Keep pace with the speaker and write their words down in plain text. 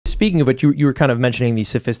speaking of it, you were kind of mentioning these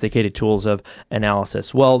sophisticated tools of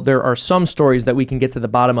analysis. Well, there are some stories that we can get to the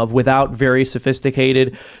bottom of without very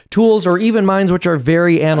sophisticated tools or even minds which are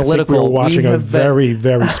very analytical. I think we were watching a very,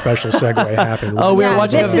 very special segue happen. Oh, we were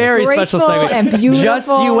watching a very special segue. And beautiful. Just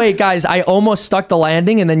you wait, guys. I almost stuck the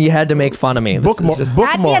landing, and then you had to make fun of me. At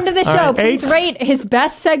the end of the show, please rate his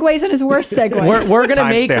best segues and his worst segues. We're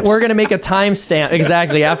gonna make a timestamp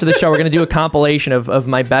exactly after the show. We're gonna do a compilation of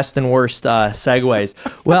my best and worst segues.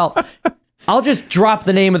 Well, I'll just drop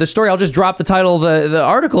the name of the story. I'll just drop the title of the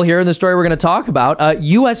article here in the story we're going to talk about.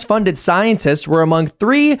 U.S.-funded scientists were among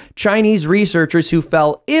 3 Chinese researchers who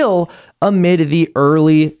fell ill amid the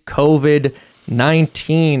early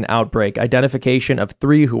COVID-19 outbreak. Identification of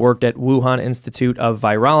 3 who worked at Wuhan Institute of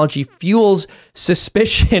Virology fuels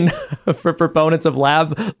suspicion for proponents of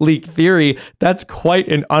lab leak theory. That's quite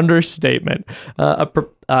an understatement.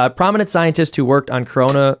 A prominent scientist who worked on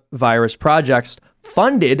coronavirus projects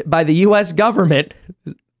funded by the U.S. government,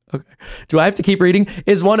 okay, do I have to keep reading,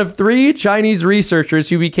 is one of 3 Chinese researchers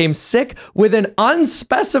who became sick with an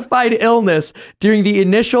unspecified illness during the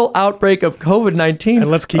initial outbreak of COVID-19.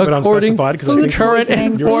 And let's keep it unspecified because current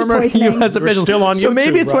and former U.S. officials. Still on so YouTube,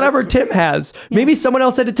 maybe it's whatever Tim has. Yeah. Maybe someone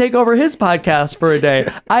else had to take over his podcast for a day.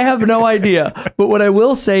 I have no idea. But what I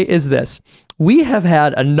will say is this. We have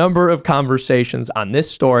had a number of conversations on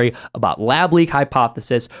this story about lab leak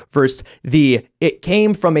hypothesis versus it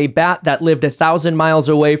came from a bat that lived 1,000 miles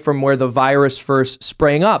away from where the virus first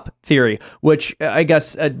sprang up theory, which I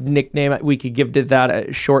guess a nickname we could give to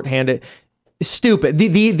that, shorthanded, stupid,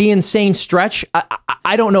 the insane stretch.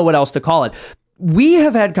 I don't know what else to call it. We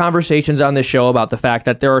have had conversations on this show about the fact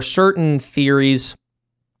that there are certain theories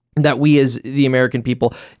that we as the American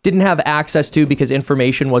people didn't have access to because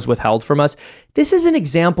information was withheld from us. This is an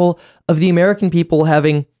example of the American people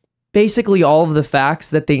having basically all of the facts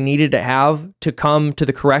that they needed to have to come to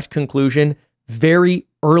the correct conclusion very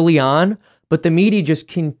early on, but the media just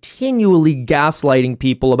continually gaslighting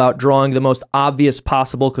people about drawing the most obvious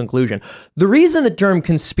possible conclusion. The reason the term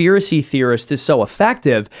conspiracy theorist is so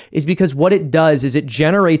effective is because what it does is it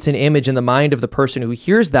generates an image in the mind of the person who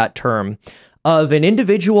hears that term of an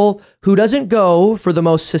individual who doesn't go for the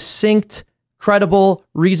most succinct, credible,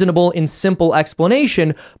 reasonable, and simple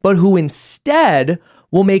explanation, but who instead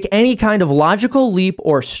will make any kind of logical leap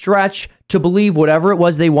or stretch to believe whatever it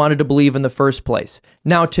was they wanted to believe in the first place.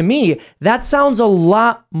 Now, to me, that sounds a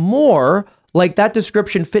lot more like that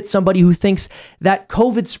description fits somebody who thinks that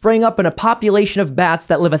COVID sprang up in a population of bats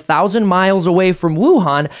that live 1,000 miles away from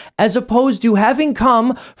Wuhan, as opposed to having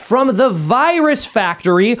come from the virus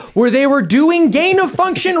factory where they were doing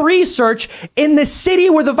gain-of-function research in the city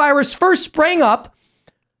where the virus first sprang up.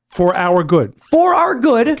 For our good. For our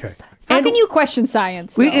good. Okay. How can you question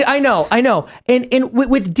science? I know. And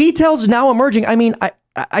with details now emerging, I mean,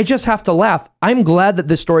 I just have to laugh. I'm glad that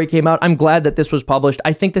this story came out. I'm glad that this was published.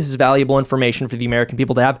 I think this is valuable information for the American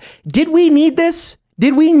people to have. Did we need this?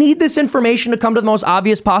 Did we need this information to come to the most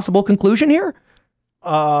obvious possible conclusion here?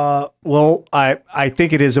 Well, I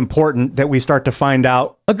think it is important that we start to find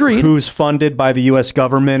out who's funded by the U.S.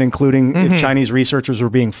 government, including if Chinese researchers were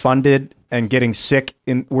being funded and getting sick.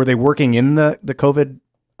 Were they working in the COVID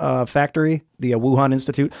factory, the Wuhan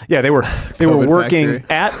Institute? Yeah, they were working factory.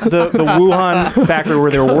 At the Wuhan factory where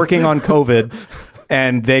they were working on COVID,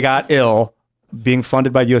 and they got ill, being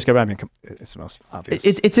funded by the U.S. government. I mean, it's the most obvious.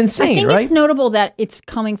 It's insane, I think right? It's notable that it's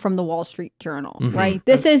coming from the Wall Street Journal, right?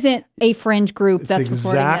 This isn't a fringe group that's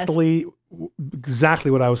reporting this. Exactly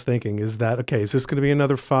what I was thinking is that, okay, is this going to be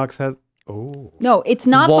another Fox head? Oh. No, it's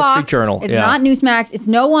not Wall Fox. Street Journal. It's not Newsmax. It's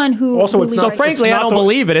no one who. Also, so frankly, I don't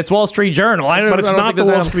believe it. It's Wall Street Journal. But it's not the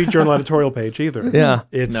Wall Street Journal editorial page either. Yeah,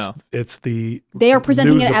 it's the. They are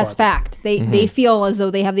presenting it as fact. They feel as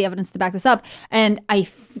though they have the evidence to back this up. And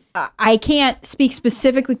I can't speak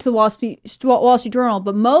specifically to the Wall Street Journal,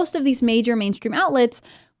 but most of these major mainstream outlets,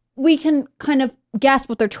 we can kind of guess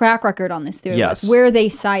what their track record on this theory was, where they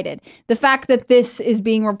cited. The fact that this is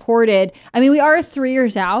being reported, I mean, we are 3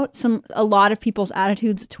 years out. A lot of people's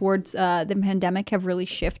attitudes towards the pandemic have really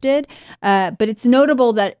shifted, but it's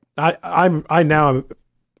notable that I'm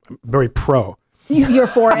very pro. You're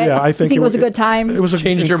for it. Yeah, I think it was a good time. It was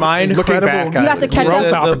changed your mind. Looking back, you got to catch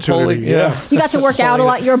up. Opportunity. Yeah, you got to work out a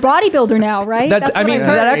lot. You're a bodybuilder now, right? That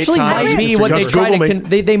actually might be what they try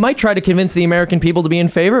to. They might try to convince the American people to be in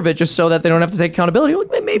favor of it, just so that they don't have to take accountability.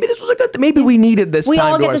 Like, maybe this was a good. Maybe we needed this. We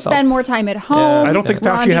time all get to spend more time at home. Yeah. I don't think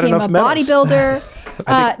Fauci had enough medals. Bodybuilder.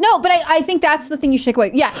 No, but I think that's the thing you should take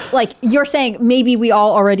away. Yes, like you're saying, maybe we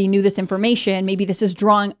all already knew this information. Maybe this is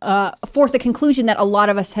drawing forth a conclusion that a lot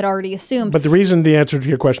of us had already assumed. But the reason the answer to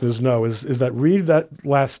your question is no is that read that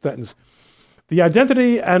last sentence. The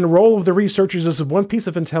identity and role of the researchers is one piece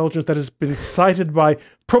of intelligence that has been cited by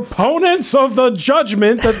proponents of the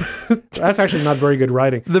judgment that that's actually not very good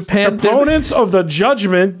writing. Proponents of the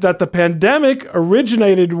judgment that the pandemic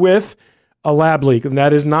originated with a lab leak, and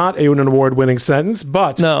that is not an award-winning sentence,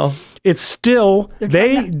 but No. it's still,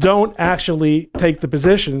 they don't actually take the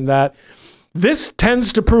position that this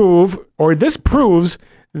tends to prove, or this proves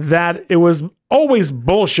that it was always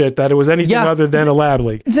bullshit, that it was anything other than a lab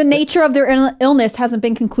leak. The nature of their illness hasn't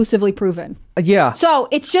been conclusively proven. Yeah. So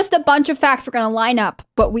it's just a bunch of facts we're going to line up,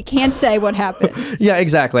 but we can't say what happened. Yeah,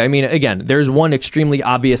 exactly. I mean, again, there's one extremely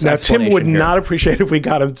obvious Now, explanation Tim would here. not appreciate if we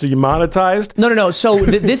got him demonetized. No. So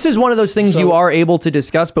this is one of those things you are able to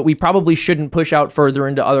discuss, but we probably shouldn't push out further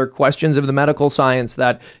into other questions of the medical science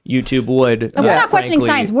that YouTube would. We're not questioning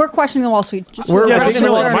science. We're questioning the Wall Street. We're Yeah, questioning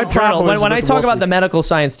the my Wall Street problem Journal. is When with I the talk Wall about Street the medical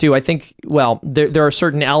science too, I think, well, there are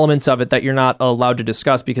certain elements of it that you're not allowed to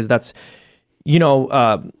discuss because that's,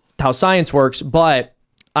 how science works. But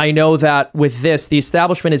I know that with this, the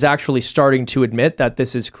establishment is actually starting to admit that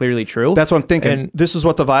this is clearly true. That's what I'm thinking. And- This is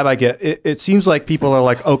what the vibe I get. It seems like people are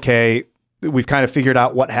like, okay, we've kind of figured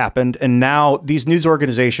out what happened. And now these news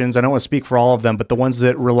organizations, I don't want to speak for all of them, but the ones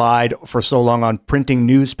that relied for so long on printing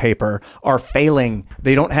newspaper are failing.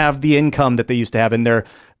 They don't have the income that they used to have, and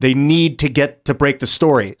they need to get to break the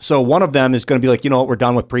story. So one of them is going to be like, you know what, we're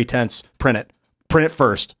done with pretense. Print it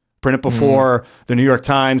first. Print it before the New York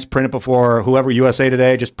Times, print it before whoever, USA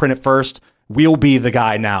Today, just print it first. We'll be the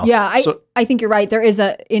guy now. Yeah, I think you're right. There is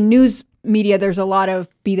in news media, there's a lot of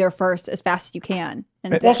be there first as fast as you can.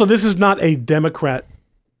 And Also, this is not a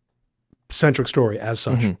Democrat-centric story as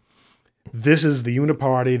such. This is the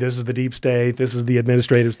uniparty, this is the deep state, this is the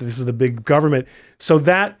administrators, this is the big government. So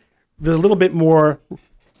that there's a little bit more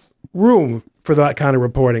room for that kind of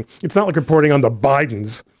reporting. It's not like reporting on the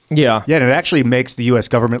Bidens. Yeah. Yeah, and it actually makes the U.S.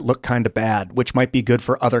 government look kind of bad, which might be good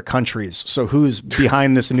for other countries. So who's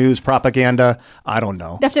behind this news propaganda? I don't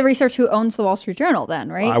know. They have to research who owns the Wall Street Journal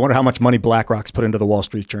then, right? I wonder how much money BlackRock's put into the Wall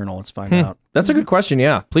Street Journal. Let's find out. That's a good question.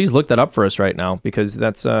 Yeah. Please look that up for us right now because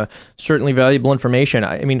that's certainly valuable information.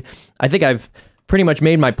 I mean, I think I've pretty much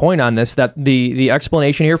made my point on this, that the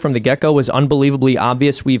explanation here from the get-go was unbelievably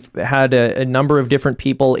obvious. We've had a number of different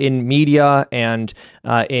people in media and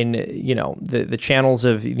in the channels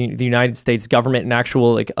of the United States government and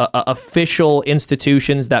actual official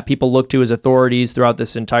institutions that people look to as authorities throughout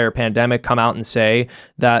this entire pandemic come out and say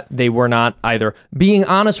that they were not either being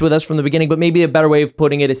honest with us from the beginning, but maybe a better way of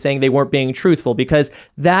putting it is saying they weren't being truthful, because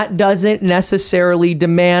that doesn't necessarily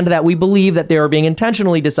demand that we believe that they were being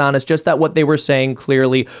intentionally dishonest, just that what they were saying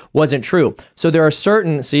clearly wasn't true. So there are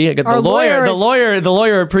certain, I get the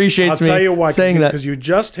lawyer appreciates I'll tell you me why, saying that. because you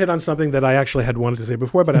just hit on something that I actually had wanted to say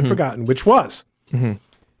before, but I'd forgotten, which was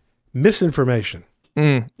misinformation.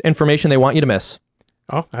 Information they want you to miss.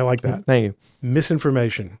 Oh, I like that. Thank you.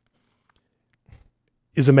 Misinformation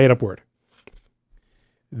is a made-up word.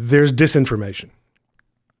 There's disinformation.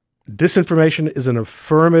 Disinformation is an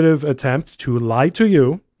affirmative attempt to lie to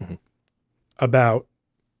you about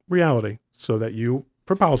reality so that you,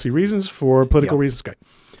 for policy reasons, for political reasons, okay.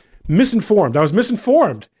 Misinformed. I was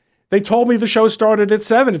misinformed. They told me the show started at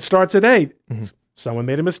 7. It starts at 8. Someone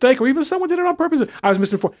made a mistake, or even someone did it on purpose. I was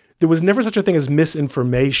misinformed. There was never such a thing as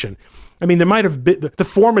misinformation. I mean, there might have been, the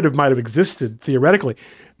formative might have existed theoretically,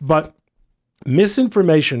 but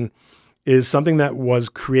misinformation is something that was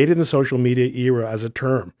created in the social media era as a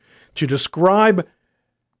term to describe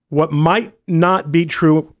what might not be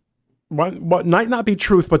true, what might not be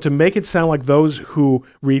truth, but to make it sound like those who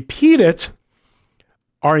repeat it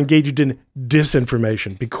are engaged in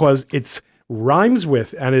disinformation because it's rhymes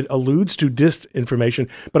with and it alludes to disinformation.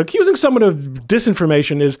 But accusing someone of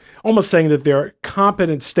disinformation is almost saying that they're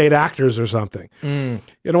competent state actors or something. You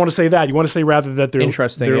don't want to say that. You want to say rather that they're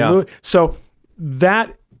interesting. So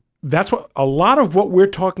that's what a lot of what we're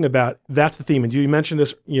talking about. That's the theme. And you mentioned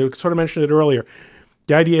this. You sort of mentioned it earlier.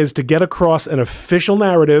 The idea is to get across an official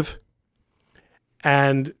narrative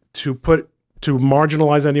and to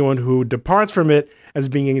marginalize anyone who departs from it as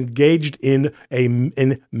being engaged in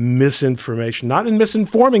misinformation, not in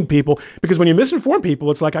misinforming people. Because when you misinform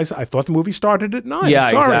people, it's like I thought the movie started at 9.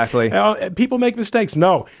 Yeah, Sorry. exactly. People make mistakes.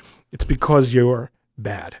 No, it's because you're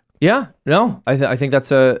bad. Yeah, no, I think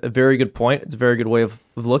that's a very good point. It's a very good way of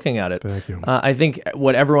looking at it. Thank you. I think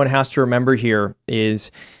what everyone has to remember here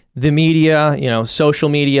is the media, social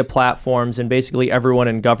media platforms, and basically everyone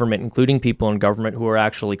in government, including people in government who are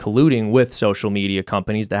actually colluding with social media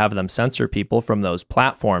companies to have them censor people from those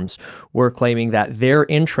platforms, were claiming that their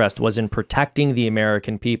interest was in protecting the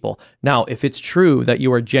American people. Now, if it's true that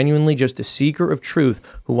you are genuinely just a seeker of truth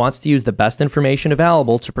who wants to use the best information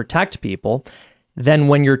available to protect people, then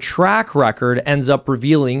when your track record ends up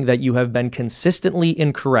revealing that you have been consistently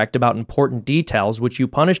incorrect about important details, which you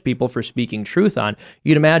punish people for speaking truth on,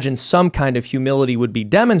 you'd imagine some kind of humility would be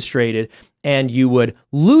demonstrated, and you would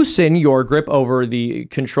loosen your grip over the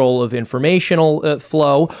control of informational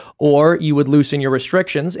flow, or you would loosen your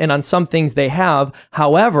restrictions. And on some things they have.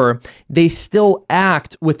 However, they still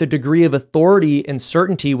act with a degree of authority and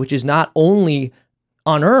certainty, which is not only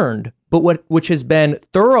unearned, but which has been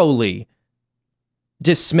thoroughly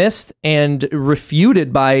dismissed and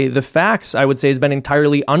refuted by the facts, I would say, has been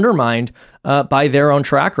entirely undermined by their own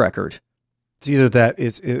track record. It's either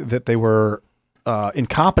that they were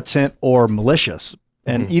incompetent or malicious.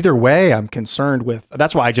 And either way, I'm concerned with.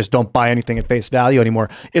 That's why I just don't buy anything at face value anymore.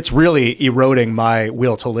 It's really eroding my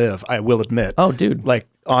will to live, I will admit. Oh, dude. Like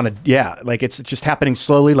it's just happening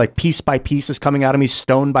slowly, like piece by piece is coming out of me,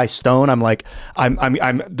 stone by stone. I'm like,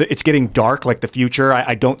 it's getting dark, like the future.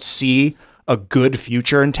 I don't see a good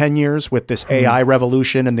future in 10 years with this AI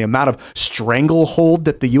revolution and the amount of stranglehold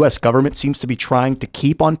that the US government seems to be trying to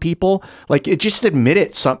keep on people. Like, just admit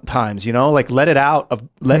it sometimes, like let it out,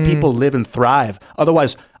 let people live and thrive.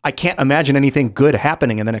 Otherwise, I can't imagine anything good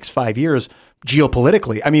happening in the next 5 years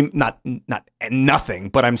geopolitically. I mean, not nothing,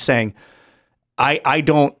 but I'm saying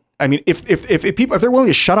if they're willing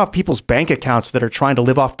to shut off people's bank accounts that are trying to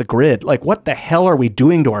live off the grid, like what the hell are we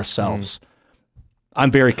doing to ourselves? I'm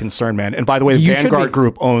very concerned, man. And by the way, the Vanguard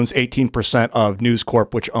Group owns 18% of News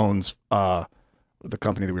Corp, which owns the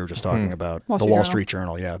company that we were just talking about, the Wall Street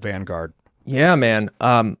Journal. Yeah, Vanguard. Yeah, man.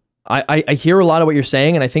 I hear a lot of what you're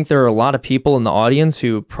saying, and I think there are a lot of people in the audience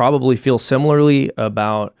who probably feel similarly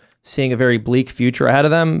about seeing a very bleak future ahead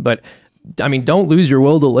of them. But I mean, don't lose your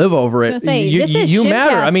will to live over it. You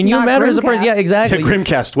matter. I mean, you matter as a person. Yeah, exactly. Yeah,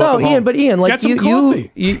 Grimcast. No, Ian, but Ian, like get some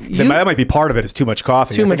coffee. That might be part of it. Is too much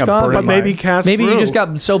coffee. Too much coffee. But maybe cast. Maybe you just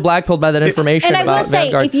got so blackpilled by that information. And I about will say,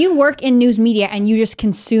 Vanguard. if you work in news media and you just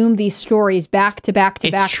consume these stories back to back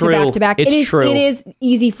to back to back to back, it is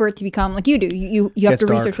easy for it to become like you do. You have to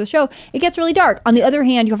research for the show. It gets really dark. On the other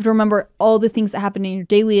hand, you have to remember all the things that happen in your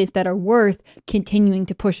daily life that are worth continuing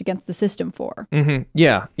to push against the system for.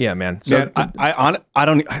 Yeah, man. So I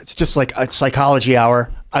don't. It's just like a psychology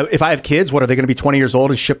hour. If I have kids, what are they going to be 20 years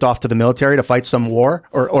old and shipped off to the military to fight some war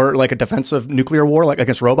or like a defensive nuclear war, like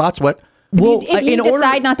against robots? What? Well, if you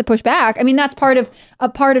decide not to push back, I mean, that's part of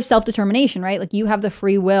self-determination, right? Like you have the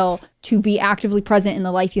free will to be actively present in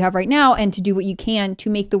the life you have right now and to do what you can to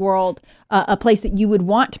make the world a place that you would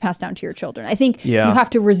want to pass down to your children. I think you have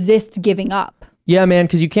to resist giving up. Yeah, man,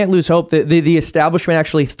 because you can't lose hope. The establishment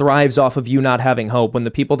actually thrives off of you not having hope. When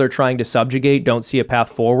the people they're trying to subjugate don't see a path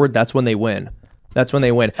forward, that's when they win.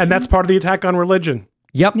 And that's part of the attack on religion.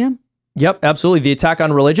 Yep. Yeah. Yep, absolutely. The attack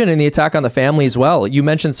on religion and the attack on the family as well. You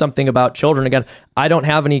mentioned something about children. Again, I don't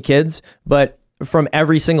have any kids, but from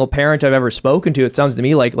every single parent I've ever spoken to, it sounds to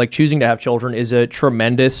me like choosing to have children is a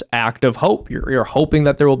tremendous act of hope. You're hoping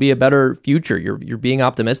that there will be a better future. You're being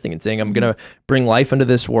optimistic and saying, I'm going to bring life into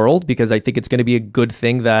this world because I think it's going to be a good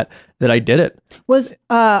thing that I did it. Was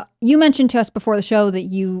you mentioned to us before the show that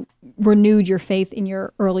you renewed your faith in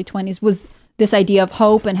your early 20s. Was this idea of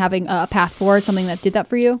hope and having a path forward something that did that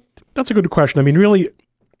for you? That's a good question. I mean, really,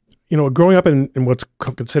 growing up in what's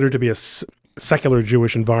considered to be a secular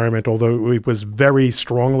Jewish environment, although it was very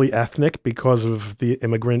strongly ethnic because of the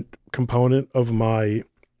immigrant component of my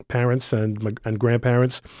parents and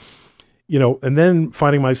grandparents, and then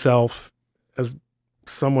finding myself as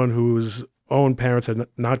someone whose own parents had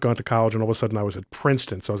not gone to college, and all of a sudden I was at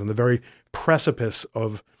Princeton. So I was on the very precipice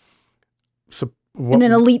of in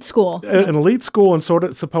an elite school. An elite school, and sort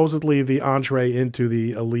of supposedly the entree into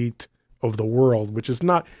the elite of the world, which is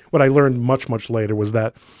not what I learned much, much later, was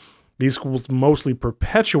that these schools mostly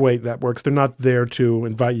perpetuate networks. They're not there to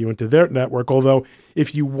invite you into their network, although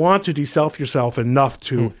if you want to de-self yourself enough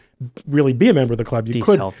to really be a member of the club, you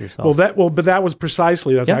could. Yourself. But that was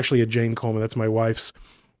precisely, that's actually a Jane Coleman. That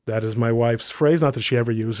is my wife's phrase, not that she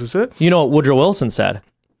ever uses it. You know what Woodrow Wilson said?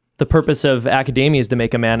 The purpose of academia is to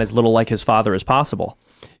make a man as little like his father as possible.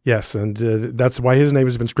 Yes, and that's why his name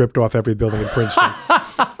has been stripped off every building in Princeton.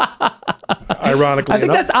 Ironically, I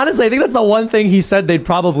think that's the one thing he said they'd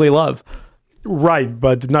probably love. Right,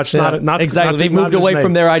 but not exactly. They moved away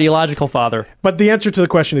from their ideological father. But the answer to the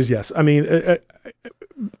question is yes. I mean,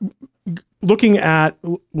 looking at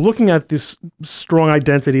this strong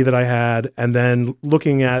identity that I had, and then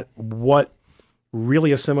looking at what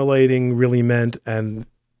really assimilating really meant, and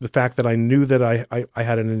the fact that I knew that I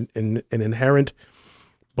had an inherent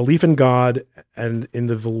belief in God and in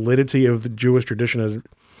the validity of the Jewish tradition as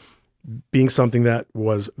being something that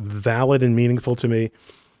was valid and meaningful to me.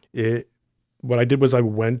 What I did was I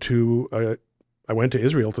went to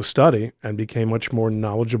Israel to study and became much more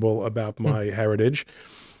knowledgeable about my heritage,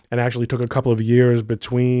 and actually took a couple of years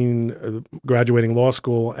between graduating law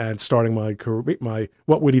school and starting my career,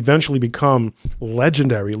 what would eventually become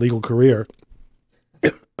legendary legal career.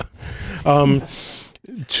 Did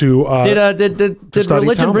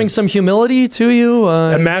religion bring some humility to you?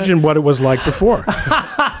 Imagine what it was like before.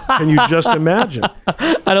 Can you just imagine?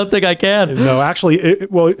 I don't think I can. No, actually,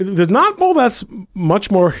 there's not all that's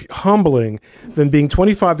much more humbling than being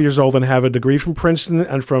 25 years old and have a degree from Princeton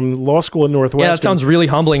and from law school in Northwestern. Yeah, that sounds really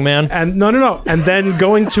humbling, man. And no. And then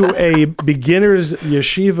going to a beginner's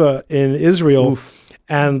yeshiva in Israel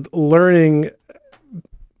and learning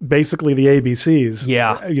basically the ABCs.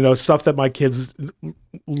 Yeah. Stuff that my kids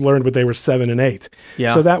learned when they were 7 and 8.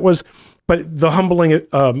 Yeah. So that was, but the humbling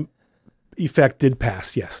effect did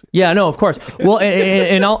pass, yes. Yeah, no, of course. Well,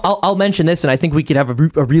 and I'll mention this, and I think we could have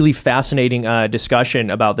a really fascinating discussion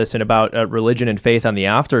about this and about religion and faith on the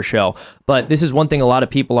after show. But this is one thing a lot of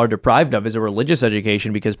people are deprived of, is a religious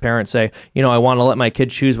education, because parents say, I want to let my kid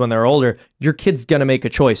choose when they're older. Your kid's going to make a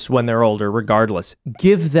choice when they're older, regardless.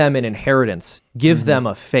 Give them an inheritance. Give them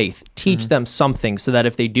a faith. Teach them something, so that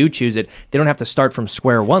if they do choose it, they don't have to start from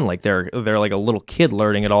square one like they're like a little kid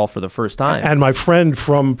learning it all for the first time. And my friend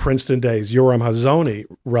from Princeton days, Yoram Hazony,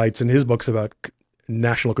 writes in his books about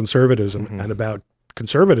national conservatism and about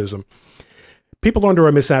conservatism. People are under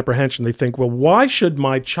a misapprehension. They think, well, why should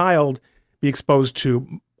my child be exposed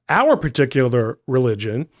to our particular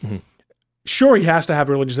religion? Sure, he has to have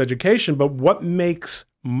religious education, but what makes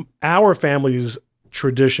our family's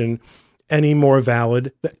tradition any more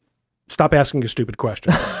valid? Stop asking a stupid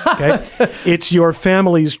question, okay? It's your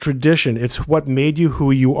family's tradition. It's what made you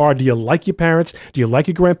who you are. Do you like your parents? Do you like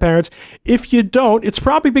your grandparents? If you don't, it's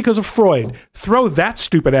probably because of Freud. Throw that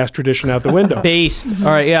stupid-ass tradition out the window. Based. All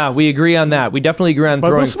right, yeah, we agree on that. We definitely agree on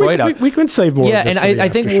throwing Freud out. We can save more of this. Yeah, and I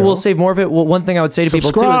think we'll save more of it. Well, one thing I would say to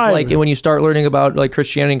people, too, is like, when you start learning about like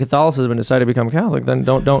Christianity and Catholicism and decide to become Catholic, then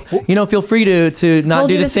don't feel free to not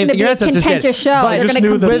do the same thing your ancestors did. I just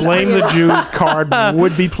knew that blame the Jews card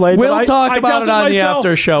would be played. We'll talk about it on the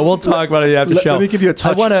after show. We'll talk about it in the after show. Let me give you a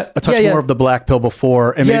touch more of the black pill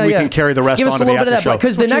before, and maybe we can carry the rest on to the after show.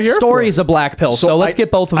 Because the next story is a black pill, so let's get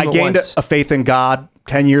both of them at once. I gained a faith in God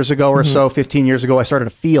 10 years ago or so, 15 years ago. I started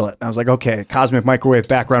to feel it. I was like, okay, cosmic microwave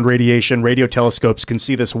background radiation, radio telescopes can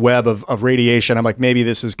see this web of radiation. I'm like, maybe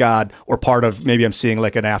this is God, or part of, maybe I'm seeing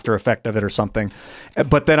like an after effect of it or something.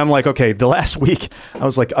 But then I'm like, okay, the last week, I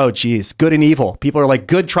was like, oh, geez, good and evil. People are like,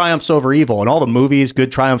 good triumphs over evil. And all the movies,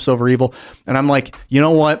 good triumphs over evil. And I'm like, you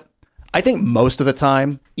know what? I think most of the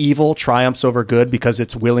time, evil triumphs over good because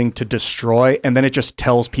it's willing to destroy, and then it just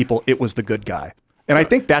tells people it was the good guy. And I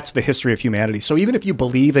think that's the history of humanity. So even if you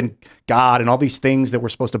believe in God and all these things that we're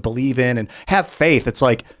supposed to believe in and have faith, it's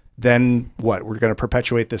like, then what? We're going to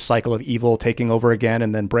perpetuate this cycle of evil taking over again,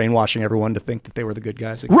 and then brainwashing everyone to think that they were the good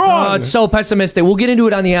guys again. Wrong! It's so pessimistic. We'll get into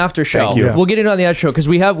it on the after show. Thank you. We'll get into it on the after show, because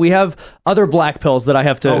we have other black pills that I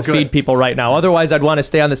have to feed people right now. Otherwise, I'd want to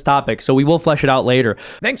stay on this topic, so we will flesh it out later.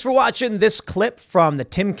 Thanks for watching this clip from the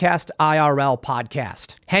Timcast IRL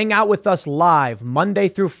podcast. Hang out with us live Monday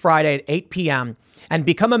through Friday at 8 p.m. and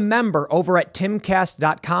become a member over at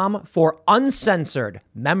timcast.com for uncensored,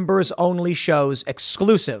 members-only shows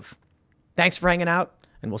exclusive. Thanks for hanging out,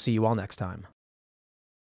 and we'll see you all next time.